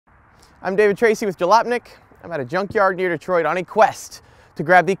I'm David Tracy with Jalopnik. I'm at a junkyard near Detroit on a quest to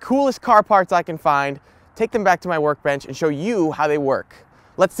grab the coolest car parts I can find, take them back to my workbench, and show you how they work.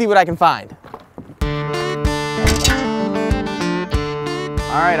 Let's see what I can find.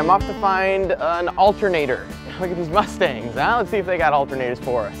 All right, I'm off to find an alternator. Look at these Mustangs. Now let's see if they got alternators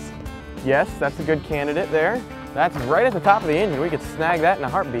for us. Yes, that's a good candidate there. That's right at the top of the engine. We could snag that in a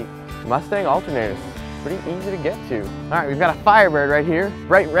heartbeat. Mustang alternators. Pretty easy to get to. All right, we've got a Firebird right here.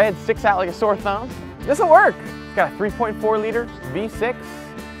 Bright red, sticks out like a sore thumb. This'll work. It's got a 3.4 liter V6.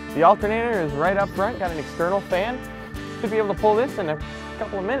 The alternator is right up front, got an external fan. Should be able to pull this in a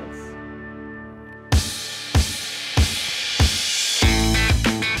couple of minutes.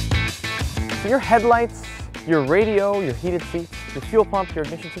 So your headlights, your radio, your heated seats, your fuel pump, your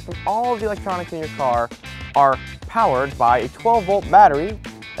ignition system, all of the electronics in your car are powered by a 12-volt battery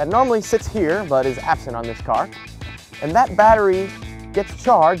that normally sits here but is absent on this car. And that battery gets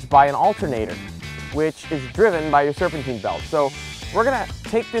charged by an alternator, which is driven by your serpentine belt. So we're gonna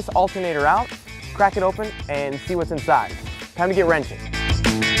take this alternator out, crack it open, and see what's inside. Time to get wrenching.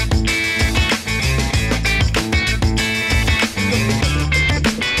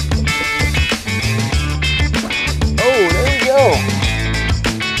 Oh, there we go.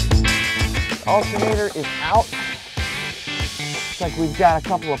 The alternator is out. Looks like we've got a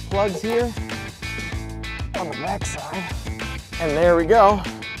couple of plugs here on the back side. And there we go,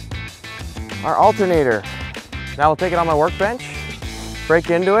 our alternator. Now we'll take it on my workbench,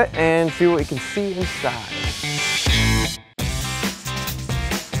 break into it, and see what we can see inside.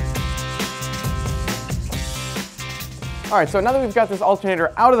 All right, so now that we've got this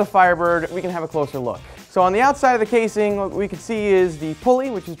alternator out of the Firebird, we can have a closer look. So on the outside of the casing, what we can see is the pulley,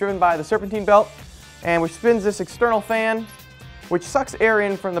 which is driven by the serpentine belt, and which spins this external fan, which sucks air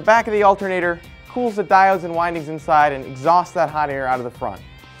in from the back of the alternator, cools the diodes and windings inside, and exhausts that hot air out of the front.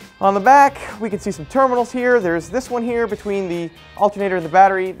 On the back, we can see some terminals here. There's this one here between the alternator and the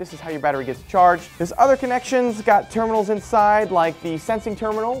battery. This is how your battery gets charged. There's other connections, got terminals inside, like the sensing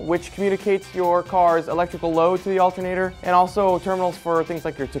terminal, which communicates your car's electrical load to the alternator, and also terminals for things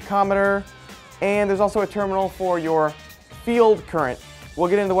like your tachometer. And there's also a terminal for your field current. We'll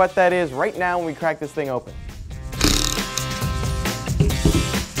get into what that is right now when we crack this thing open.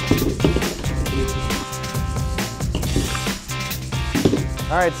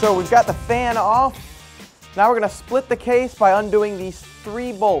 All right, so we've got the fan off. Now we're gonna split the case by undoing these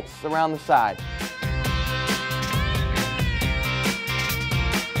 3 bolts around the side.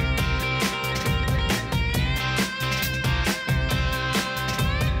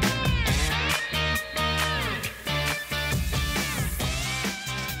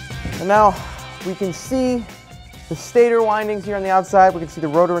 And now we can see the stator windings here on the outside. We can see the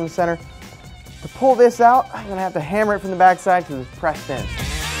rotor in the center. To pull this out, I'm gonna have to hammer it from the backside because it's pressed in.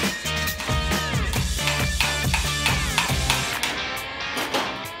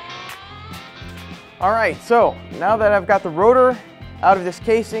 All right, so now that I've got the rotor out of this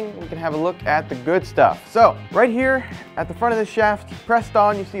casing, we can have a look at the good stuff. So right here at the front of this shaft, pressed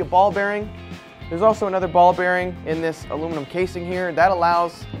on, you see a ball bearing. There's also another ball bearing in this aluminum casing here. That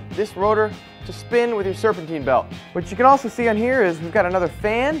allows this rotor to spin with your serpentine belt. What you can also see on here is we've got another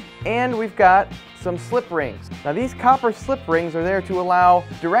fan and we've got some slip rings. Now these copper slip rings are there to allow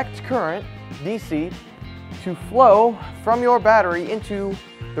direct current, DC, to flow from your battery into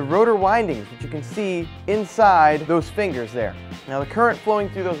the rotor windings, which you can see inside those fingers there. Now the current flowing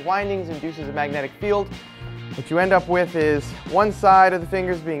through those windings induces a magnetic field. What you end up with is one side of the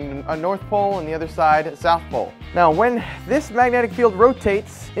fingers being a north pole and the other side a south pole. Now when this magnetic field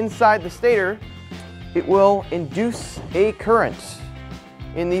rotates inside the stator, it will induce a current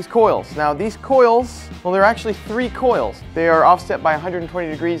in these coils. Now these coils, well, they're actually 3 coils. They are offset by 120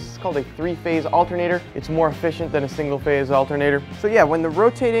 degrees. It's called a 3-phase alternator. It's more efficient than a single-phase alternator. So yeah, when the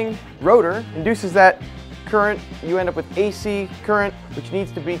rotating rotor induces that current, you end up with AC current, which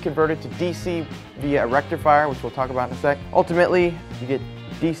needs to be converted to DC via a rectifier, which we'll talk about in a sec. Ultimately, you get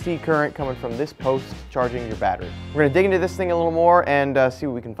DC current coming from this post charging your battery. We're gonna dig into this thing a little more and see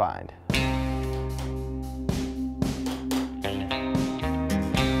what we can find.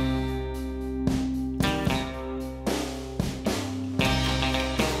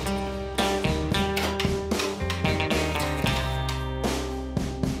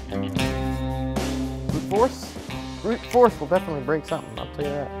 Brute force will definitely break something, I'll tell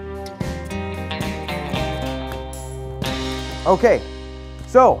you that. Okay,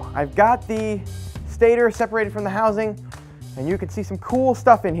 so I've got the stator separated from the housing, and you can see some cool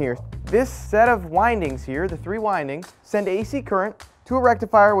stuff in here. This set of windings here, the 3 windings, send AC current to a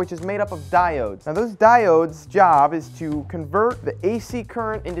rectifier which is made up of diodes. Now those diodes' job is to convert the AC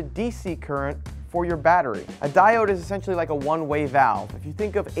current into DC current for your battery. A diode is essentially like a one-way valve. If you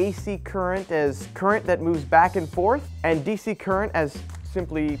think of AC current as current that moves back and forth, and DC current as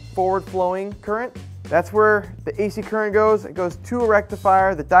simply forward-flowing current, that's where the AC current goes. It goes to a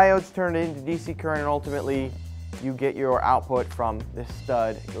rectifier, the diodes turn it into DC current, and ultimately you get your output from this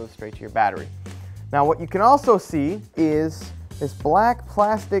stud. It goes straight to your battery. Now what you can also see is this black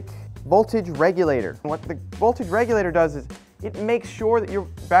plastic voltage regulator. And what the voltage regulator does is it makes sure that your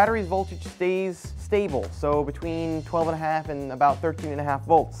battery's voltage stays stable, so between 12.5 and about 13.5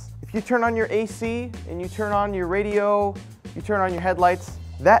 volts. If you turn on your AC and you turn on your radio, you turn on your headlights,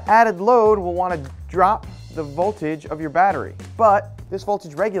 that added load will want to drop the voltage of your battery. But this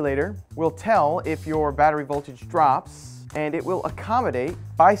voltage regulator will tell if your battery voltage drops, and it will accommodate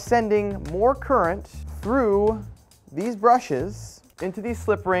by sending more current through these brushes into these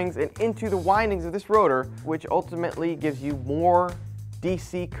slip rings and into the windings of this rotor, which ultimately gives you more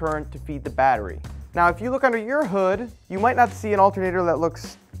DC current to feed the battery. Now if you look under your hood, you might not see an alternator that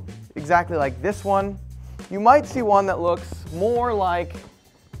looks exactly like this one. You might see one that looks more like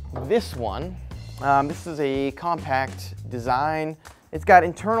this one. This is a compact design. It's got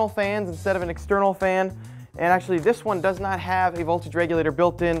internal fans instead of an external fan, and actually this one does not have a voltage regulator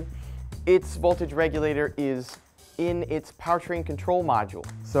built in. Its voltage regulator is in its powertrain control module.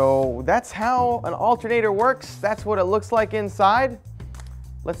 So that's how an alternator works. That's what it looks like inside.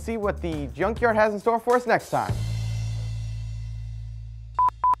 Let's see what the junkyard has in store for us next time.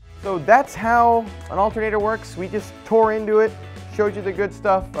 So that's how an alternator works. We just tore into it, showed you the good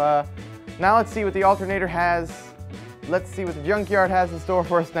stuff. Now let's see what the alternator has. Let's see what the junkyard has in store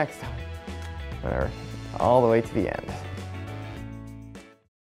for us next time. All the way to the end.